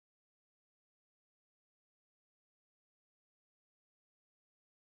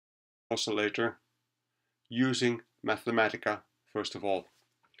oscillator using Mathematica first of all.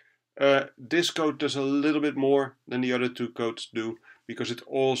 This code does a little bit more than the other two codes do because it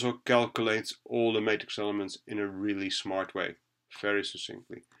also calculates all the matrix elements in a really smart way, very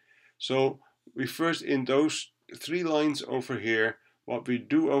succinctly. So we first, in those 3 lines over here, what we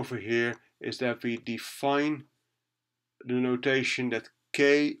do over here is that we define the notation that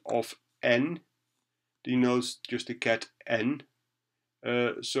k of n denotes just the ket n.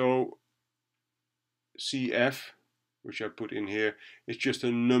 So CF, which I put in here, is just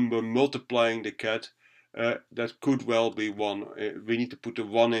a number multiplying the ket. That could well be 1. We need to put the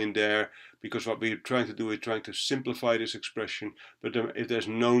 1 in there because what we're trying to do is trying to simplify this expression, but if there's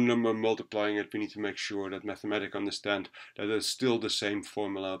no number multiplying it, we need to make sure that Mathematica understand that it's still the same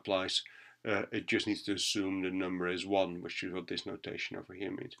formula applies. It just needs to assume the number is 1, which is what this notation over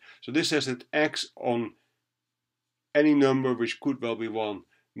here means. So this says that x on any number, which could well be 1,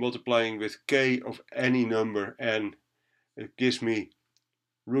 multiplying with k of any number n, it gives me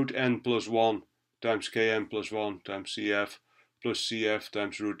root n plus 1 times kn plus 1 times cf plus cf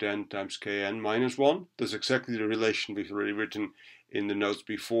times root n times kn minus 1. That's exactly the relation we've already written in the notes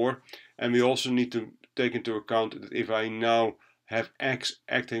before. And we also need to take into account that if I now have x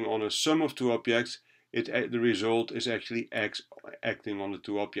acting on a sum of 2 objects, the result is actually x acting on the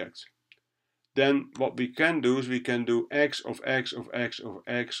 2 objects. Then what we can do is we can do x of x of x of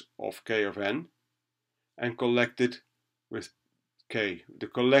x of k of n and collect it with k. The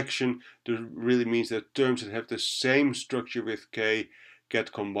collection really means that terms that have the same structure with k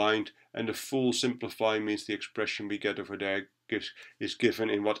get combined, and the full simplify means the expression we get over there is given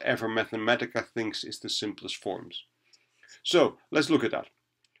in whatever Mathematica thinks is the simplest forms. So let's look at that.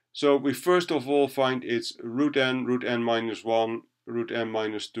 So we first of all find it's root n minus 1, root n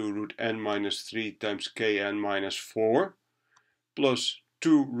minus 2, root n minus 3 times kn minus 4, plus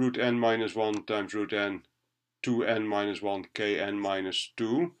 2 root n minus 1 times root n 2n minus 1 kn minus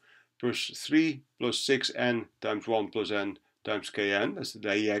 2, plus 3 plus 6n times 1 plus n times kn, that's the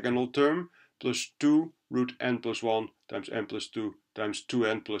diagonal term, plus 2 root n plus 1 times n plus 2 times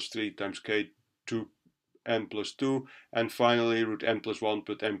 2n plus 3 times k2n plus 2, and finally root n plus 1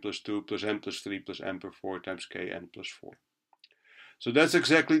 plus n plus 2 plus n plus 3 plus n per 4 times kn plus 4. So that's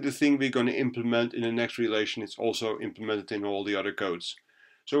exactly the thing we're going to implement in the next relation. It's also implemented in all the other codes.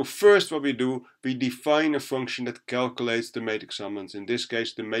 So first what we do, we define a function that calculates the matrix elements. In this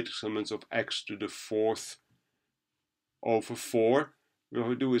case, the matrix elements of x to the 4th over 4. What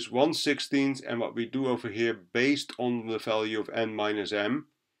we do is 1/16, and what we do over here, based on the value of n minus m,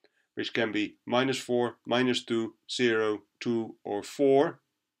 which can be minus 4, minus 2, 0, 2, or 4,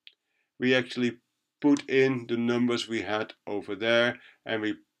 we actually put in the numbers we had over there, and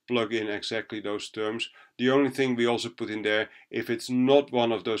we plug in exactly those terms. The only thing we also put in there, if it's not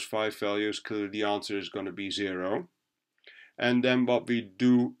one of those 5 values, clearly the answer is going to be 0. And then what we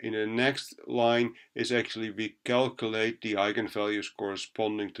do in the next line is actually we calculate the eigenvalues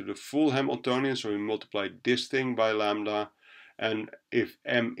corresponding to the full Hamiltonian. So we multiply this thing by lambda, and if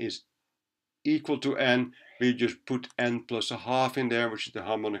m is equal to n, we just put n plus a half in there, which is the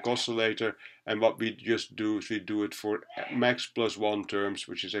harmonic oscillator, and what we just do is we do it for max plus 1 terms,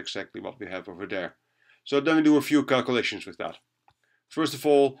 which is exactly what we have over there. So then we do a few calculations with that. First of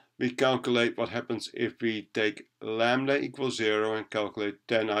all, we calculate what happens if we take lambda equals 0 and calculate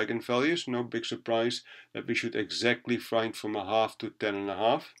 10 eigenvalues. No big surprise that we should exactly find from a half to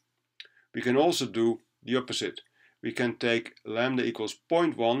 10.5. We can also do the opposite. We can take lambda equals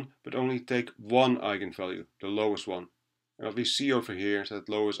 0.1, but only take one eigenvalue, the lowest one. And what we see over here is that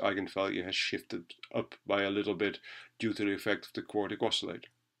lowest eigenvalue has shifted up by a little bit due to the effect of the quartic oscillator.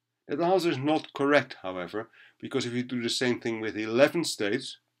 That answer is not correct, however, because if you do the same thing with 11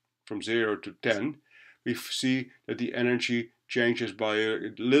 states, from 0 to 10, we see that the energy changes by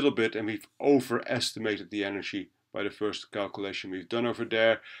a little bit, and we've overestimated the energy by the first calculation we've done over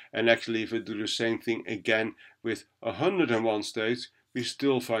there. And actually, if we do the same thing again with 101 states, we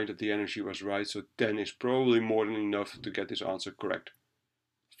still find that the energy was right, so 10 is probably more than enough to get this answer correct.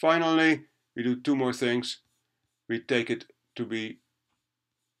 Finally, we do 2 more things. We take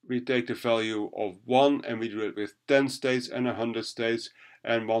the value of 1 and we do it with 10 states and 100 states,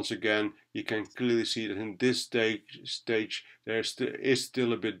 and once again you can clearly see that in this stage there is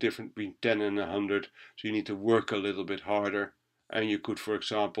still a bit different between 10 and 100, so you need to work a little bit harder. And you could, for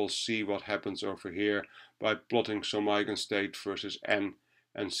example, see what happens over here by plotting some eigenstate versus n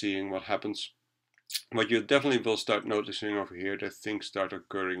and seeing what happens. What you definitely will start noticing over here, that things start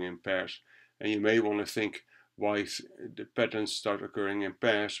occurring in pairs, and you may want to think why the patterns start occurring in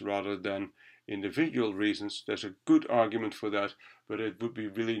pairs rather than individual reasons. There's a good argument for that, but it would be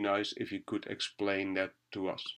really nice if you could explain that to us.